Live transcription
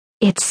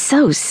It's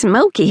so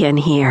smoky in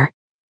here.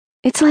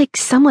 It's like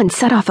someone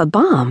set off a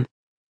bomb.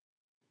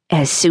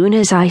 As soon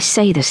as I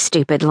say the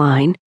stupid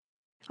line,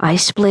 I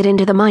split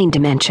into the mind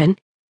dimension,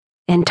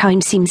 and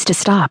time seems to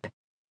stop.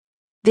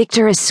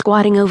 Victor is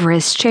squatting over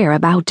his chair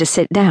about to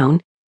sit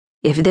down.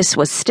 If this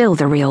was still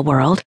the real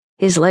world,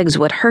 his legs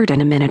would hurt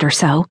in a minute or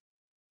so.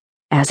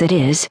 As it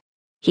is,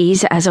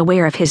 he's as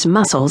aware of his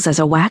muscles as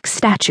a wax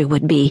statue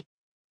would be.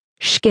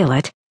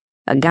 Skillet,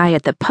 a guy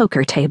at the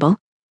poker table,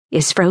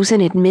 is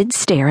frozen in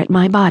mid-stare at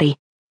my body,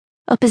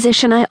 a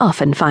position I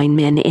often find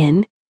men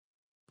in.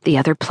 The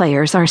other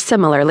players are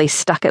similarly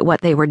stuck at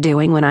what they were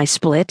doing when I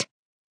split.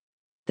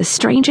 The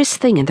strangest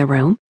thing in the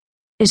room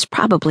is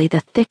probably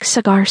the thick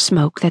cigar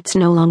smoke that's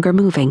no longer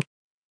moving.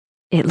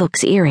 It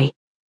looks eerie,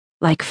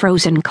 like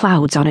frozen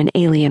clouds on an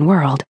alien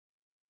world.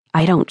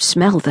 I don't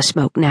smell the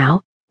smoke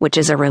now, which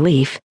is a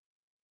relief.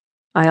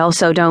 I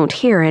also don't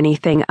hear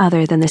anything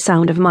other than the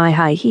sound of my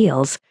high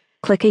heels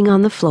clicking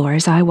on the floor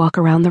as I walk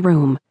around the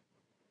room.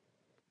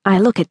 I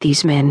look at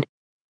these men,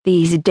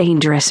 these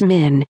dangerous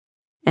men,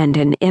 and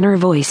an inner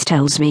voice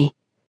tells me,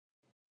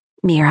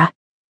 Mira,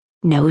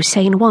 no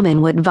sane woman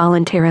would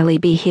voluntarily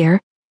be here,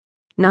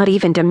 not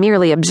even to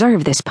merely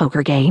observe this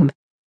poker game,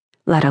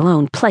 let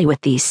alone play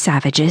with these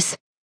savages.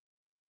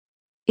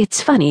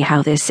 It's funny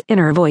how this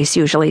inner voice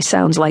usually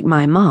sounds like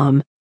my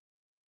mom.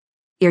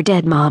 You're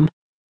dead, Mom,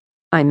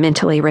 I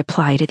mentally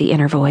reply to the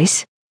inner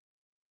voice.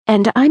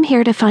 And I'm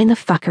here to find the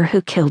fucker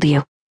who killed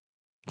you.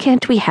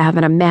 Can't we have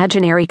an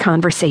imaginary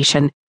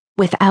conversation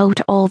without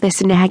all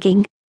this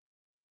nagging?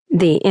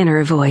 The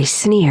inner voice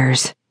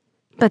sneers,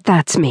 but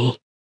that's me.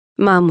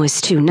 Mom was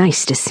too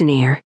nice to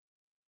sneer.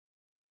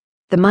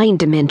 The mind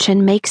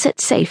dimension makes it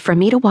safe for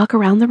me to walk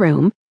around the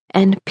room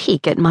and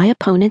peek at my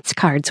opponent's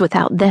cards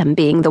without them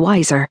being the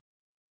wiser.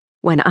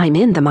 When I'm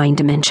in the mind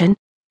dimension,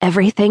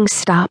 everything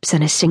stops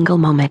in a single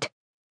moment.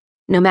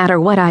 No matter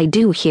what I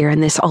do here in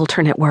this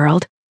alternate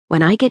world,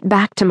 when I get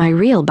back to my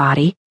real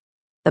body,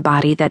 the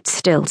body that's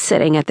still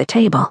sitting at the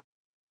table,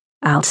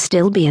 I'll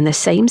still be in the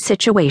same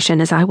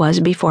situation as I was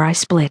before I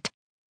split.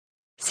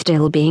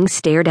 Still being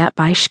stared at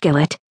by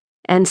Skillet,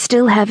 and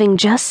still having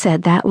just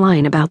said that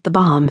line about the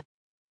bomb.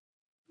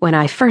 When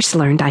I first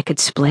learned I could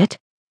split,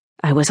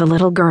 I was a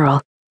little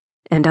girl,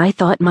 and I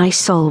thought my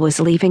soul was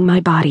leaving my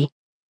body.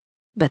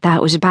 But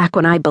that was back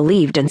when I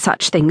believed in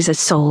such things as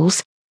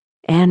souls,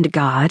 and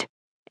God,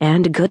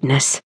 and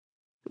goodness,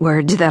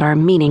 words that are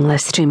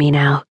meaningless to me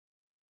now.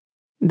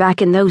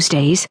 Back in those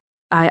days,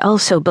 I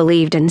also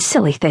believed in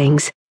silly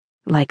things,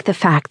 like the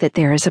fact that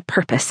there is a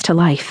purpose to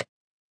life.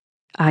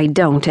 I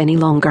don't any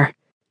longer,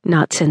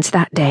 not since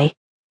that day.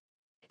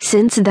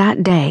 Since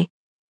that day,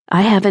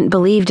 I haven't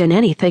believed in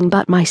anything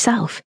but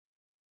myself,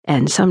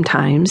 and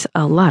sometimes,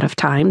 a lot of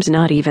times,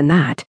 not even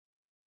that.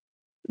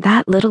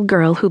 That little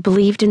girl who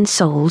believed in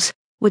souls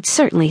would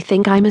certainly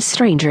think I'm a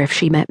stranger if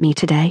she met me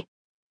today.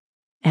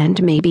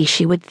 And maybe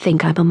she would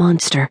think I'm a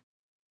monster.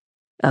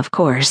 Of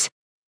course,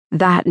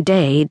 that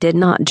day did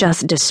not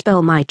just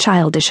dispel my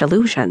childish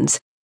illusions.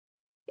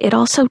 It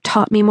also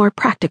taught me more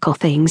practical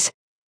things,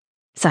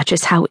 such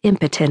as how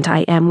impotent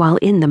I am while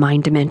in the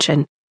mind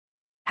dimension,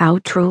 how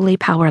truly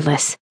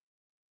powerless.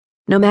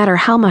 No matter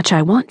how much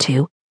I want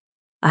to,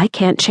 I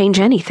can't change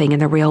anything in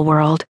the real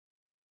world.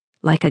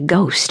 Like a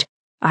ghost,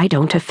 I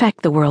don't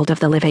affect the world of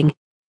the living.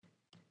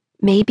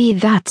 Maybe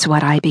that's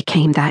what I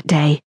became that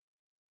day,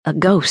 a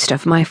ghost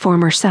of my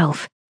former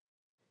self.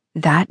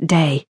 That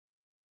day.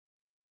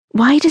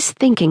 Why does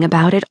thinking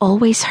about it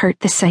always hurt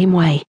the same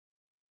way,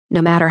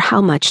 no matter how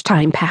much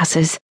time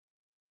passes?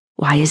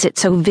 Why is it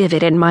so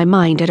vivid in my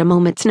mind at a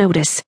moment's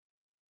notice?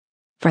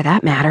 For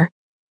that matter,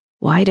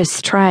 why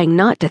does trying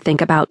not to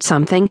think about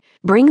something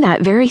bring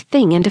that very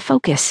thing into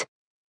focus?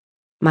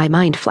 My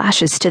mind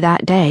flashes to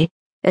that day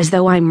as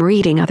though I'm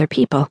reading other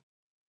people,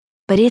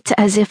 but it's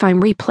as if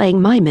I'm replaying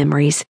my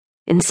memories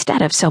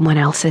instead of someone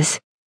else's.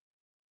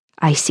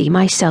 I see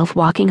myself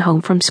walking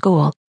home from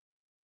school,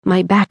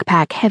 my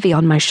backpack heavy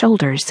on my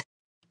shoulders.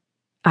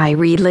 I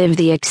relive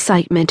the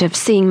excitement of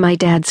seeing my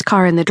dad's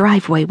car in the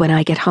driveway when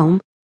I get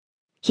home.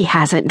 He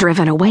hasn't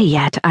driven away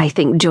yet, I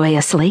think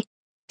joyously,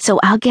 so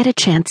I'll get a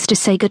chance to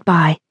say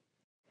goodbye.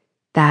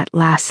 That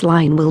last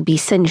line will be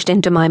singed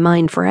into my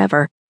mind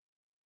forever,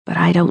 but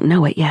I don't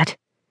know it yet.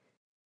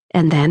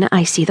 And then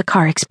I see the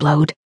car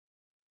explode.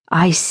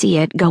 I see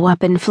it go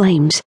up in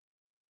flames.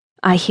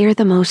 I hear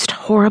the most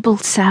horrible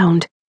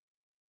sound.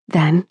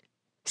 Then,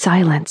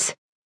 silence.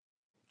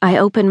 I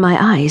open my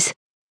eyes.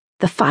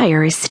 The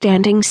fire is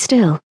standing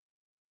still.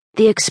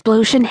 The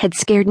explosion had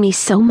scared me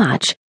so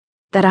much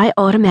that I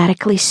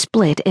automatically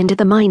split into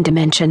the mind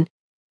dimension,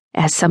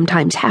 as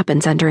sometimes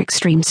happens under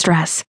extreme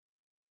stress.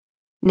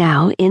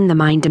 Now, in the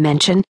mind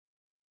dimension,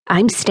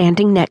 I'm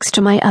standing next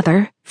to my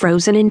other,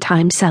 frozen in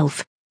time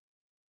self.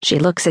 She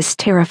looks as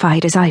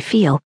terrified as I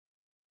feel.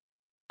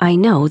 I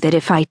know that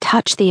if I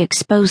touch the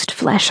exposed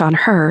flesh on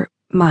her,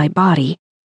 my body,